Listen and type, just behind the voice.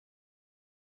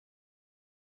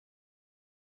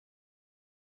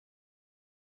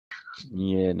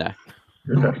Yeah, no.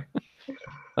 Okay.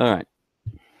 All right.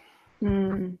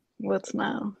 What's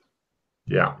now?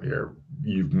 Yeah,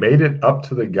 you've made it up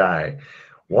to the guy.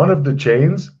 One of the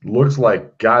chains looks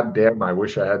like, goddamn, I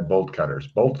wish I had bolt cutters.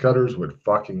 Bolt cutters would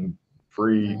fucking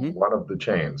free one of the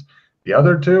chains. The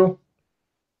other two,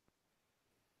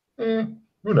 who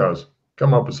knows?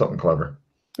 Come up with something clever.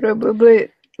 Probably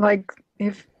like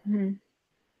if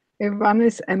one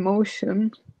is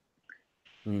emotion,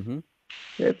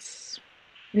 that's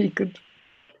we could.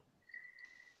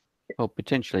 Well,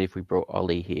 potentially if we brought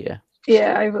Ollie here.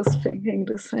 Yeah, I was thinking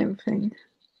the same thing.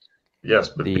 Yes,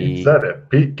 but Pete said it.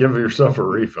 Pete, give yourself a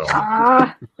refill.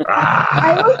 I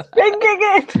was thinking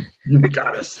it. You've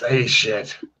got to say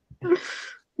shit.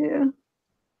 Yeah.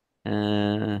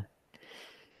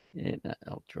 Yeah, no,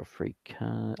 Ultra Free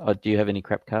card. Oh, do you have any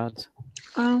crap cards?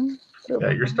 Yeah,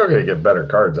 you're still going to get better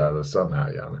cards out of this somehow,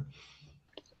 Yana.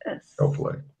 Yes.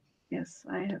 Hopefully. Yes,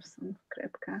 I have some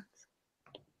crap cards.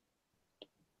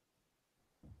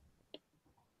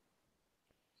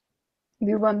 Do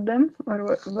you want them, or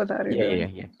what are you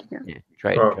doing? Yeah.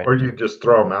 Trade. Or you just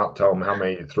throw them out, tell them how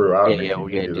many you threw out.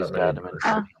 Yeah, discard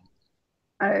them.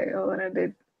 I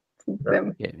already put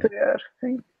them to your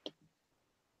thing.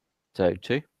 So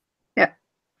 2? Yeah.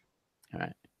 All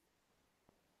right.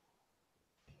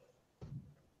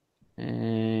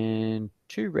 And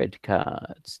 2 red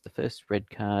cards. The first red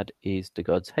card is The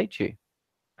Gods Hate You.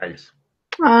 Nice.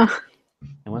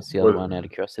 And what's the other one out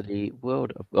of curiosity? Well,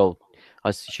 I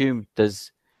assume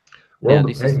does... World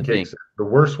of Pain kicks in. The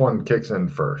worst one kicks in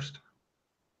first.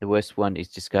 The worst one is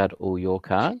discard all your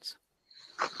cards?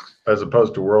 As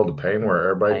opposed to World of Pain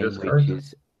where everybody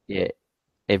discards?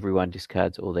 Everyone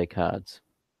discards all their cards.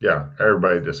 Yeah,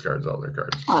 everybody discards all their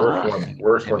cards.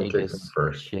 Worst one kicks in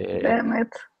first. Damn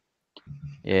it.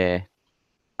 Yeah.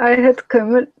 I had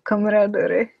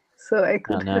camaraderie, so I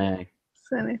could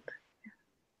send it.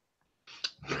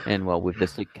 And well, with the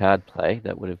slick card play,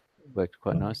 that would have worked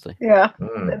quite nicely. Yeah,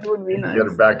 that would be nice. Get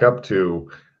it back up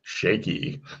to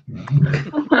shaky.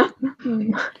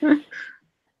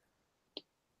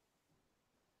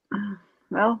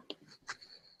 Well,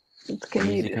 it can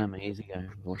easy come, easy go,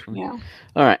 unfortunately. Yeah.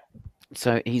 All right.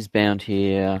 So he's bound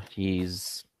here.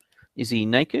 Is he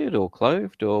naked or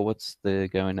clothed, or what's the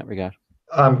go in that regard?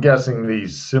 I'm guessing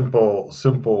these simple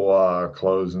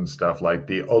clothes and stuff, like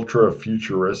the ultra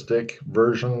futuristic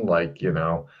version, like,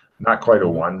 not quite a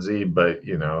onesie, but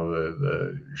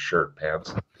the shirt,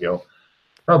 pants deal.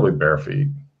 Probably bare feet.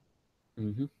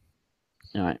 All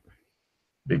right.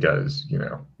 Because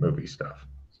movie stuff.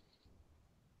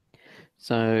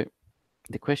 So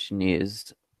the question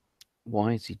is,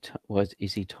 why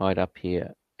is he tied up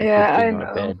here? Yeah, I know.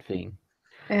 A bad thing.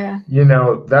 Yeah.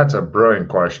 That's a brilliant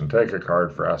question. Take a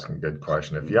card for asking a good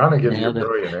question. If Yana gives you a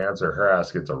brilliant answer, her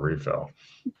ass gets a refill.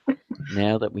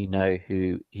 Now that we know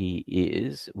who he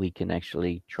is, we can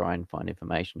actually try and find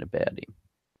information about him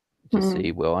to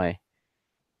see why.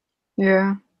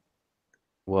 Yeah.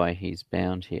 Why he's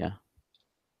bound here.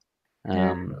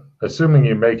 Assuming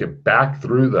you make it back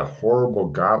through the horrible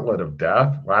gauntlet of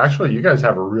death. Well, actually, you guys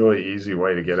have a really easy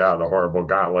way to get out of the horrible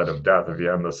gauntlet of death if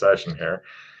you end the session here.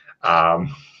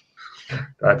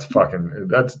 That's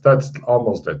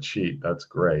almost a cheat. That's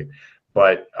great.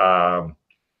 But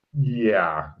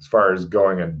yeah, as far as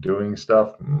going and doing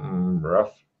stuff,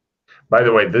 rough. By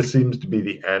the way, this seems to be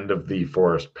the end of the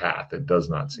forest path. It does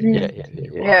not seem to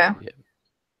continue. Yeah.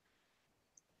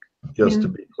 Just to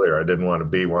be clear, I didn't want to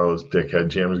be one of those dickhead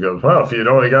James goes, well, if you'd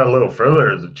only got a little further,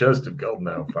 there's a chest of gold.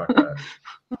 No, fuck that.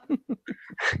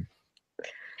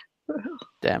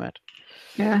 Damn it.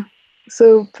 Yeah.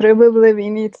 So probably we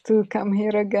need to come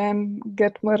here again,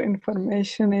 get more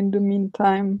information in the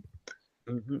meantime.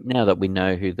 Now that we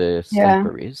know who the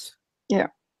sleeper is,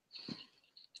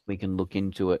 we can look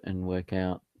into it and work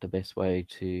out the best way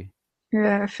to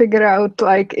figure out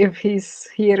like if he's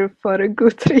here for a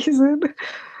good reason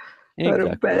or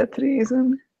a bad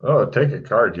reason. Oh, take a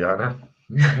card, Yana.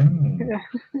 Yeah.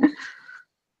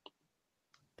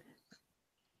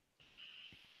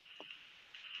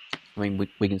 I mean,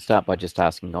 we can start by just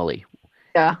asking Ollie.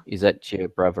 Yeah. Is that your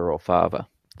brother or father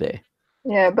there?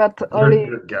 Yeah, but Ollie...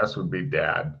 Your guess would be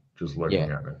dad, just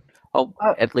looking at it. Oh,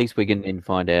 at least we can then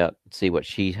find out, see what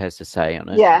she has to say on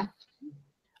it. Yeah.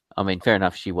 I mean, fair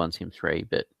enough, she wants him 3,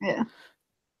 but... Yeah.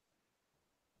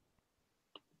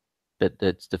 But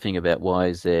that's the thing about why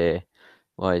is there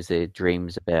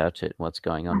dreams about it? What's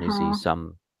going on? Is he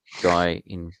some guy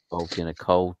involved in a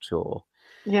cult, or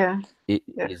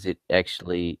is it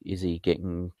actually is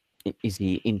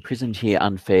he imprisoned here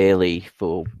unfairly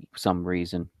for some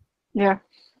reason? Yeah,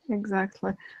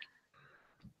 exactly.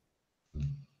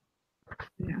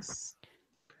 Yes.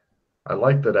 I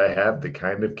like that I have the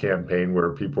kind of campaign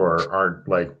where people aren't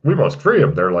like, we must free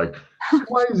him. They're like,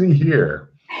 why is he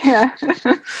here? Yeah.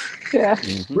 Yeah.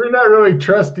 We're not really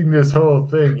trusting this whole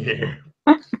thing here.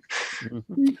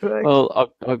 Exactly.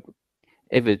 Well,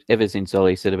 ever since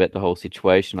Ollie said about the whole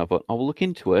situation, I thought, I'll look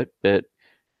into it, but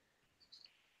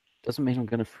doesn't mean I'm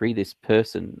going to free this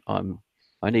person.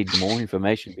 I need more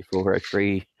information before I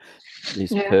free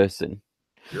this person.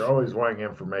 You're always wanting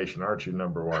information, aren't you,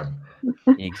 number one?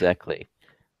 Exactly.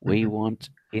 We want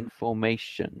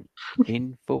information.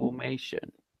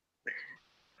 Information.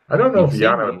 I don't know if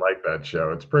Yana would like that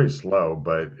show. It's pretty slow,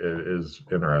 but it is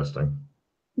interesting.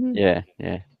 Yeah,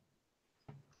 yeah.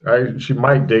 She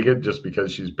might dig it just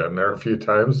because she's been there a few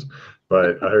times,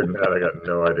 but other than that, I got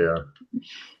no idea.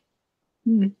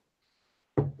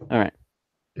 All right.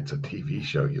 It's a TV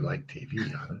show. You like TV,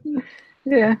 Yana?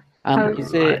 Yeah.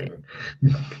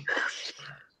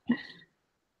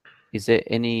 Is there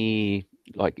any,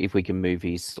 like, if we can move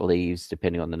his sleeves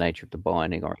depending on the nature of the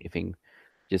binding or anything,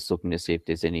 just looking to see if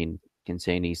there's can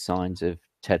see any signs of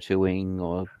tattooing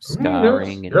or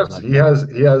scarring? Yes. He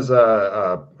has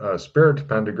a spirit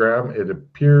pentagram. It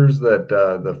appears that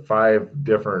the 5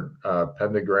 different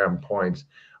pentagram points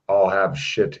all have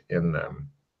shit in them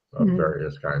of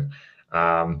various kinds.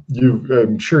 I'm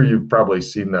sure you've probably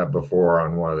seen that before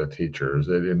on one of the teachers.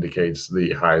 It indicates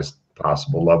the highest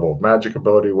possible level of magic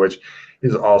ability, which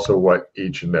is also what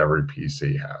each and every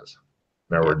PC has.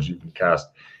 In other words, you can cast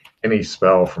any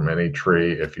spell from any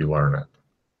tree if you learn it.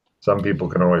 Some people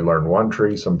can only learn one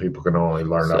tree. Some people can only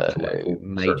learn up to like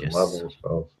certain levels.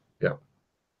 So, yeah.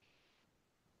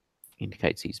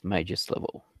 Indicates his magus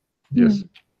level. Yes.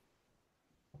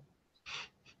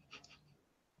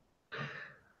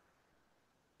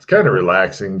 It's kind of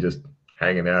relaxing just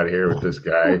hanging out here with this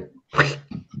guy.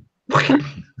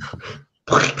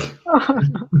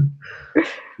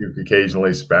 You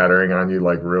occasionally spattering on you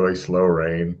like really slow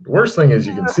rain. The worst thing is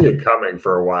you can see it coming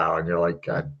for a while and you're like,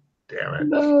 God damn it.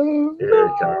 Here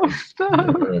it comes.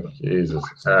 No. Jesus.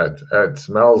 It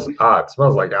smells hot. It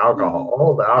smells like alcohol.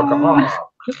 Oh, the alcohol.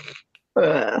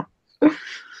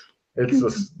 It's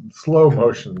a slow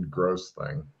motion gross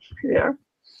thing. Yeah.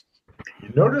 You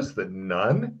notice that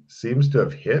none seems to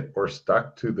have hit or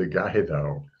stuck to the guy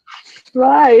though.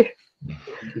 Why?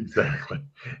 Exactly.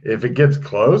 If it gets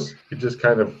close, it just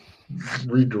kind of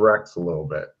redirects a little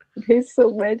bit. He's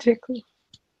so magical.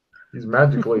 He's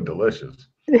magically delicious.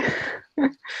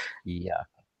 Yeah.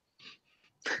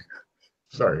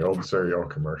 Sorry, old cereal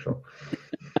commercial.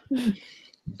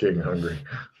 Getting hungry.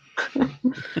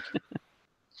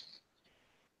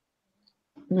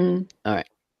 All right.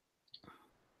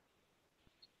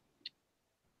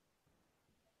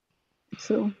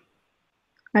 So,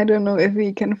 I don't know if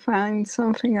we can find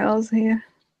something else here.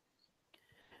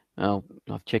 Well,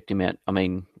 I've checked him out. I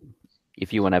mean,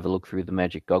 if you want to have a look through the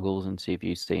magic goggles and see if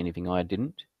you see anything I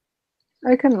didn't.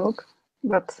 I can look,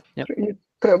 but you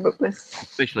probably.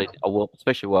 Especially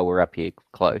while we're up here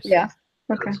close. Yeah.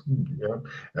 Okay.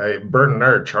 Hey, Bert and I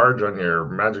are charged on your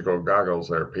magical goggles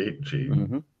there, Pete. She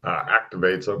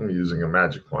activates them using a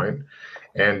magic point.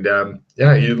 And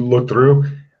you look through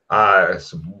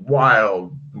some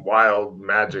wild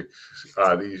magic.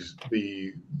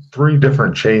 The 3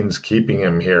 different chains keeping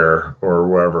him here or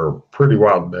wherever, pretty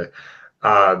wild.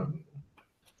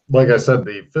 Like I said,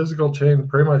 the physical chain,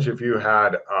 pretty much if you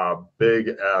had a big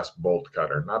ass bolt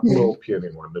cutter, not the little puny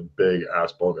one, the big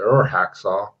ass bolt or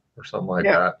hacksaw or something like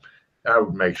that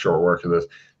would make short work of this.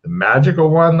 The magical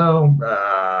one,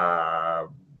 though,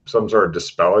 some sort of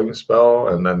dispelling spell,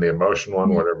 and then the emotion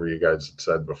one, whatever you guys had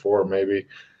said before, maybe.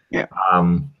 Yeah.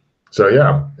 So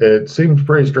it seems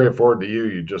pretty straightforward to you.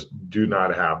 You just do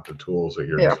not have the tools at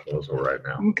your disposal right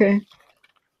now. Okay.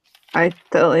 I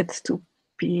tell it to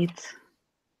Pete.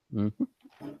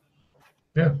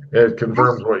 Yeah, it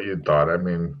confirms what you thought. I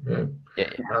mean,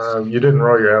 you didn't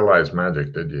roll your allies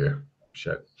magic, did you?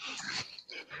 Shit.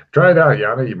 Try it out,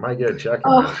 Yana. You might get a check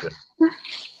on that shit.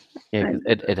 Yeah,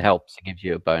 it helps. It gives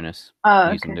you a bonus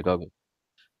using the goggle.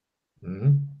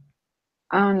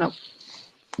 Oh, no.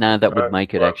 No, that would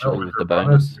make it actually with the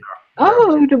bonus.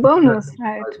 Oh, the bonus,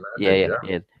 right. Yeah.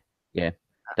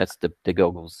 That's the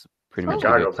goggles. Pretty much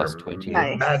give you plus 20.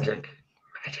 Nice. Magic.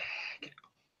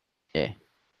 Yeah.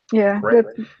 Yeah.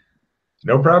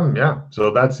 No problem. Yeah. So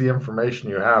that's the information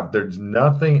you have. There's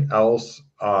nothing else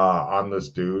on this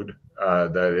dude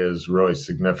that is really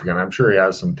significant. I'm sure he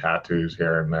has some tattoos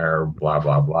here and there, blah,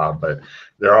 blah, blah, but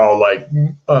they're all like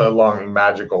along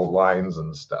magical lines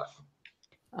and stuff.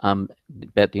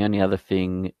 But the only other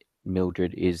thing,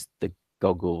 Mildred, is the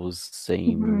goggles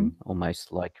seem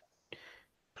almost like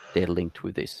they're linked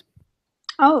with this.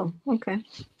 Oh, okay.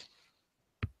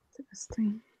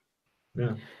 Interesting.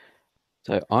 Yeah.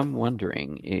 So I'm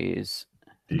wondering is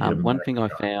one thing I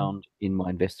found in my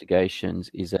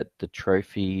investigations is that the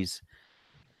trophies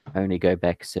only go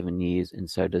back 7 years, and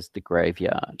so does the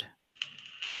graveyard.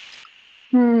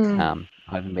 I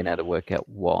haven't been able to work out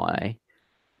why.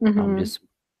 I'm just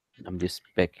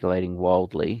speculating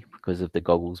wildly because of the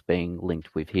goggles being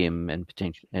linked with him,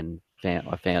 and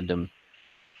I found them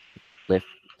left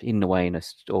hidden away in a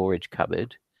storage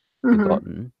cupboard,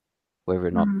 forgotten. Whether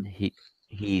or not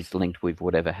he's linked with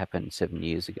whatever happened 7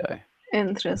 years ago.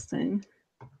 Interesting.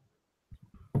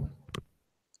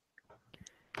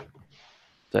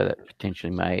 So that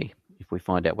potentially may, if we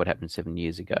find out what happened 7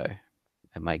 years ago,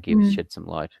 it may shed some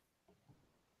light.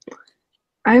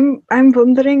 I'm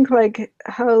wondering, like,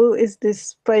 how is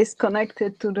this place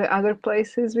connected to the other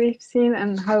places we've seen,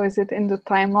 and how is it in the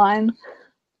timeline?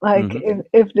 Like,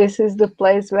 if this is the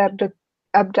place where the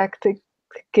abducted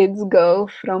kids go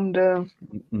from the...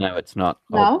 No, it's not.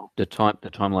 No? The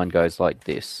timeline goes like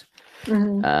this.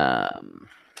 Where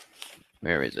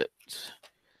is it?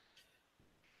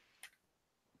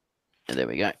 There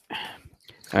we go.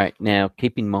 All right. Now,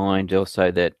 keep in mind also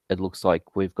that it looks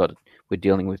like we're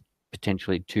dealing with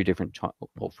potentially 3 different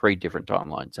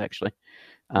timelines actually.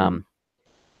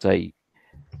 So,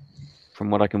 from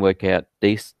what I can work out,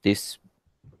 this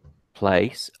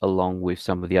place, along with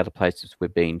some of the other places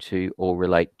we've been to, all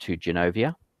relate to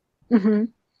Genovia. Okay.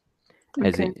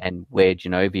 And where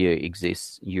Genovia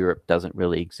exists, Europe doesn't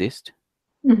really exist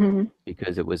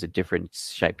because it was a different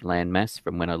shaped landmass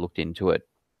from when I looked into it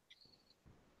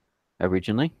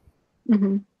originally.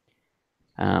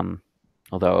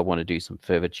 Although I want to do some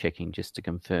further checking just to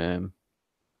confirm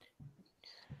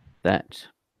that.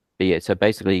 But yeah, so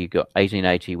basically you got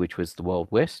 1880, which was the Wild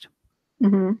West.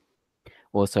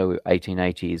 Also,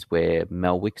 1880 is where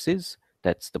Melwicks is.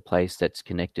 That's the place that's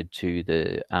connected to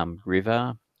the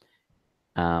river.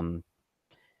 And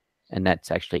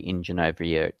that's actually in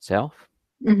Genovia itself.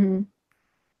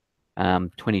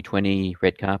 2020,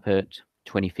 Red Carpet.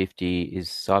 2050 is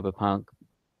Cyberpunk,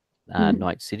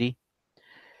 Night City.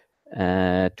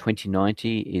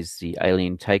 2090 is the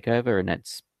Alien Takeover, and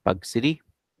that's Bug City.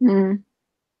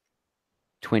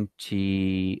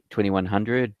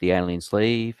 2100, the Alien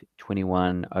Sleeve.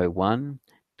 2101,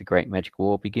 the Great Magic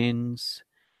War begins.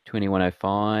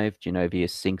 2105, Genovia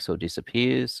sinks or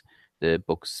disappears. The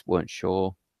books weren't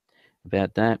sure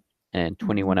about that. And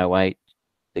 2108,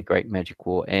 the Great Magic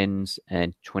War ends.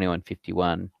 And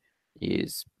 2151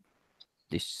 is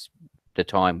the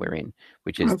time we're in,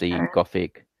 which is the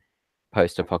Gothic,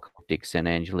 post-apocalyptic San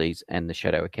Angeles and the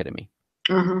Shadow Academy.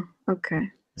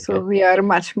 Okay. So we are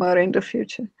much more in the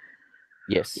future.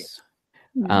 Yes.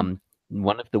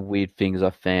 One of the weird things I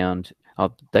found,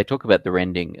 they talk about the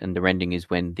rending, and the rending is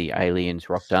when the aliens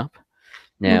rocked up.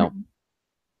 Now,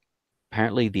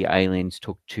 apparently the aliens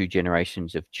took 2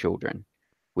 generations of children,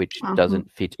 which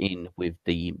doesn't fit in with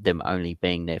them only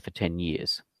being there for 10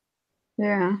 years.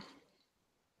 Yeah.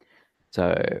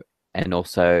 So, and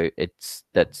also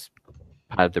that's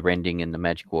part of the rending in the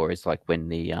Magic War is like when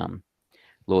the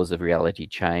laws of reality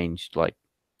changed, like,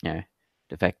 the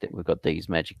fact that we've got these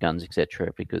magic guns,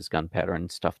 etc., because gunpowder and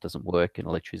stuff doesn't work and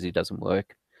electricity doesn't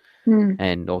work.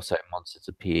 And also monsters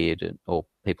appeared, or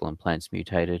people and plants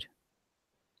mutated.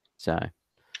 So.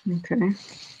 Okay.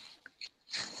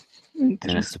 And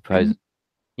it's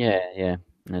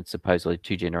and it's supposedly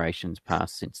 2 generations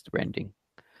passed since the rending.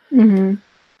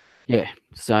 Yeah,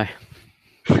 so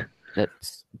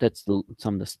that's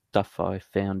some of the stuff I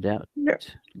found out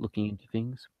looking into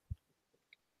things.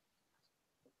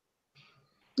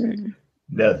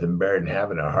 Nothing better than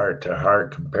having a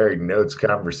heart-to-heart comparing notes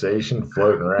conversation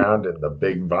floating around in the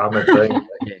big vomit thing.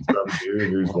 Some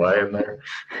dude who's laying there.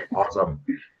 Awesome.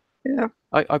 Yeah.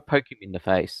 I poke him in the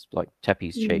face, like tap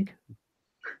his cheek.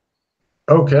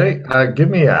 Okay, give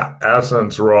me a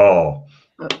essence roll.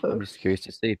 I'm just curious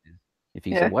to see if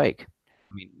he's awake.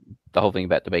 I mean, the whole thing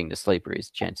about the being the sleeper is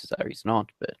chances are he's not,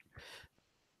 but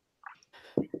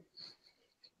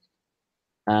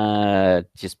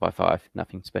just by 5,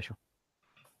 nothing special.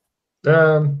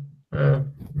 Meh.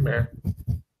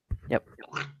 Yep.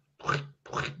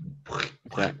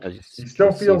 He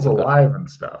still feels alive and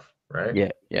stuff, right?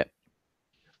 Yeah.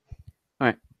 All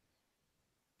right.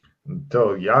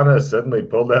 Until Yana suddenly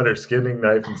pulled out her skinning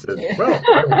knife and said, "Well,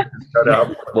 I will just cut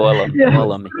out." While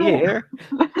I'm here,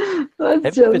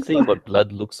 have you ever seen what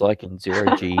blood looks like in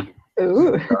 0G?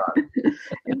 Ooh,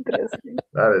 interesting.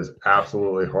 That is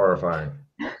absolutely horrifying.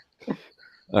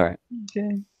 All right.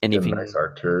 Okay. Anything? Nice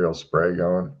arterial spray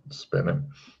going, spinning.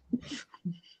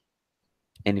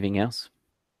 Anything else?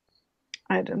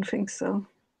 I don't think so.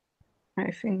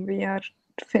 I think we are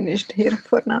finished here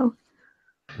for now.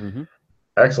 Mm-hmm.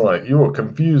 Excellent. You will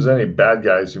confuse any bad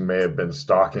guys who may have been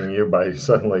stalking you by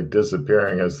suddenly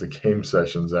disappearing as the game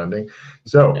session's ending.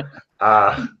 So,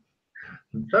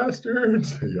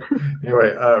 bastards.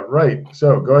 Anyway, right.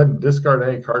 So go ahead and discard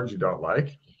any cards you don't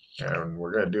like. And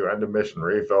we're going to do end of mission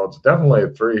refill. It's definitely a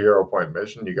 3 hero point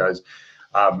mission. You guys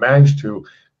managed to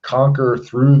conquer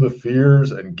through the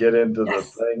fears and get into the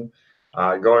thing,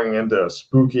 going into a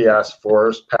spooky ass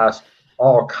forest, past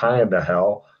all kind of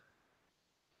hell.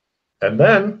 And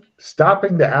then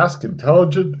stopping to ask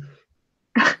intelligent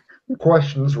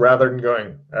questions rather than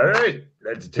going, all right,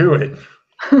 let's do it.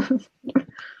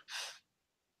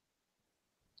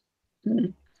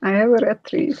 I have a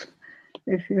retrieve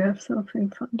if you have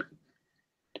something fun.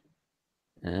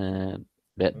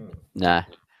 But nah.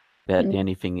 But the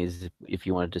only thing is, if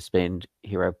you wanted to spend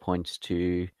hero points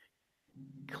to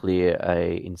clear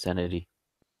a insanity.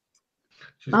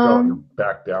 She's going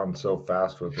back down so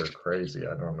fast with her crazy.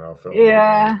 I don't know if it'll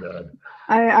yeah, be good.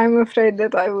 I'm afraid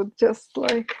that I would just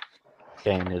like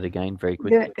gain it again very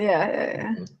quickly.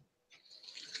 Yeah.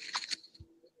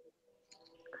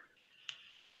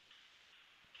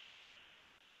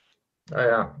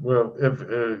 Yeah. Well, if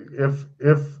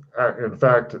in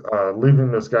fact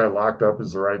leaving this guy locked up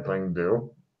is the right thing to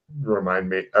do, remind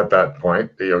me at that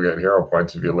point that you'll get hero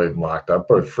points if you leave him locked up.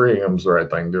 But freeing him's the right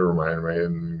thing to remind me,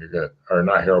 and you get, or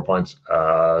not hero points,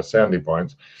 sanity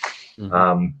points.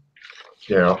 Mm-hmm.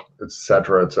 You know, et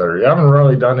cetera, et cetera. You haven't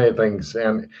really done anything.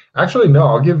 And actually, no,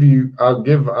 I'll give.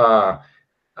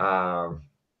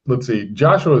 Let's see.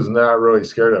 Joshua is not really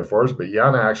scared of force, but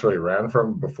Yana actually ran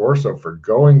from before. So for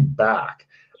going back,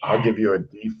 I'll give you a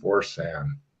D4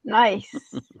 San. Nice.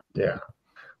 Yeah.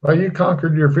 Well, you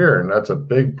conquered your fear, and that's a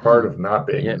big part of not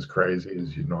being as crazy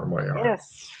as you normally are.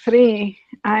 Yes, 3.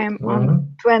 I'm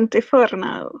on 24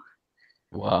 now.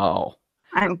 Wow.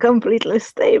 I'm completely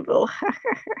stable.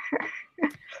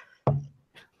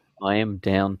 I am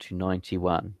down to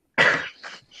 91.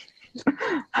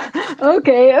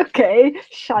 Okay.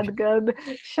 Shotgun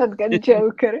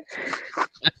Joker.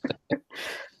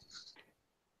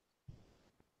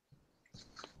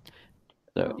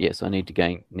 So yes, I need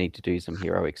to do some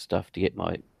heroic stuff to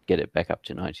get it back up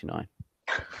to 99.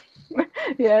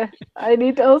 Yeah, I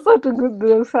need also to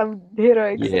do some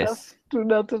heroic stuff to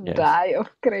not die of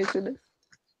craziness.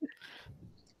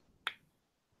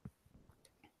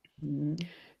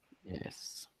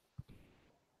 Yes.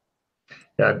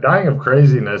 Yeah, dying of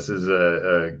craziness is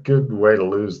a good way to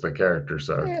lose the character.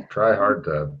 So try hard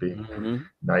to be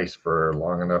nice for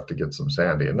long enough to get some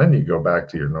sanity, and then you go back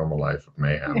to your normal life of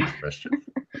mayhem and mischief.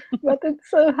 But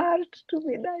it's so hard to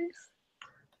be nice.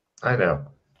 I know.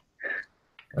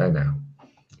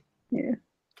 Yeah.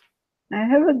 I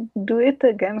have a do it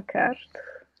again card.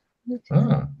 Which is,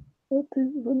 what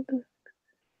is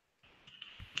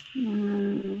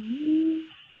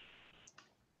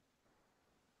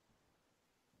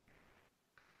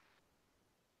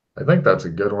I think that's a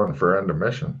good one for end of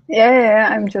mission. Yeah,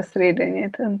 I'm just reading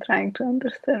it and trying to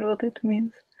understand what it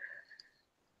means.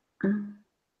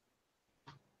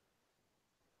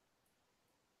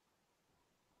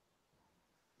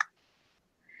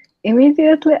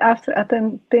 Immediately after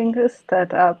attempting a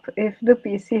stat up, if the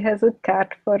PC has a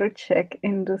card for a check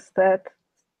in the stat,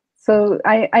 so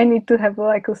I need to have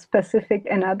like a specific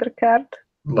another card?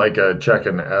 Like a check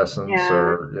in essence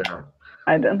or,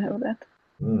 I don't have that.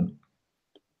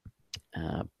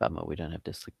 Bummer, we don't have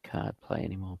this card play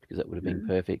anymore because that would have been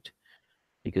perfect.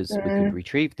 Because we could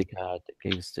retrieve the card that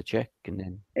gave us the check and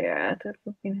then... Yeah, that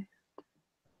would be nice.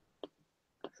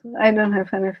 So I don't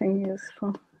have anything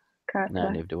useful. No,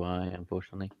 neither do I,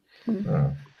 unfortunately.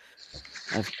 The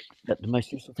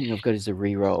most useful thing I've got is a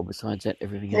reroll. Besides that,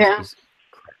 everything else is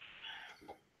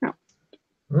crap.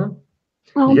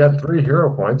 You got 3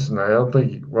 hero points, and I don't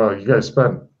think... Well, you guys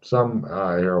spent some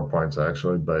hero points,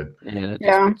 actually, but... You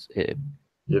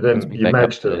didn't... You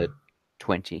managed to...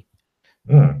 20.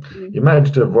 You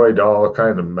managed to avoid all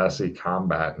kind of messy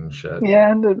combat and shit.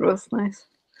 Yeah, that was nice.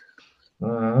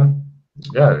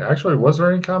 Yeah, actually, was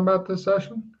there any combat this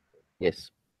session?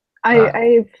 Yes.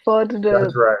 I fought the...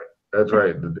 That's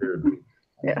right, the dude.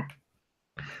 Yeah.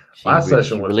 Last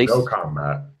session was no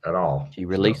combat at all. She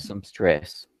released some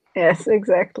stress. Yes,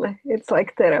 exactly. It's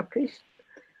like therapy.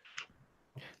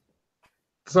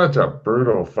 Such a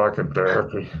brutal fucking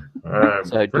therapy.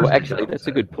 So that's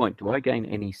a good point. Do I gain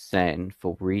any sand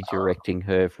for redirecting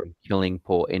her from killing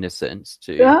poor innocents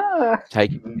to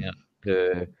taking out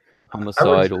her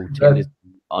homicidal tendency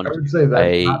on I would say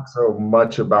that's not so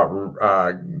much about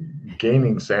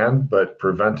gaining sand, but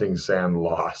preventing sand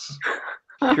loss.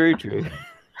 True.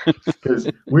 Because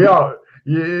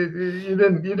you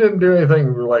didn't do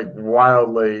anything like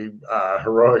wildly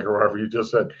heroic or whatever. You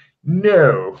just said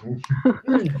no.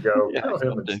 Here you go. Yeah, Kill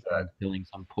him instead. Killing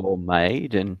some poor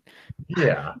maid and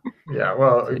yeah.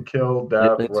 Well, kill,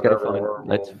 death, let's whatever.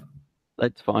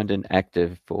 Let's find an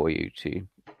actor for you to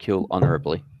kill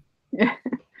honorably. Yeah.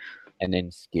 And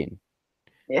then skin.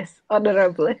 Yes,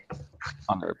 honorably.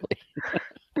 Honorably.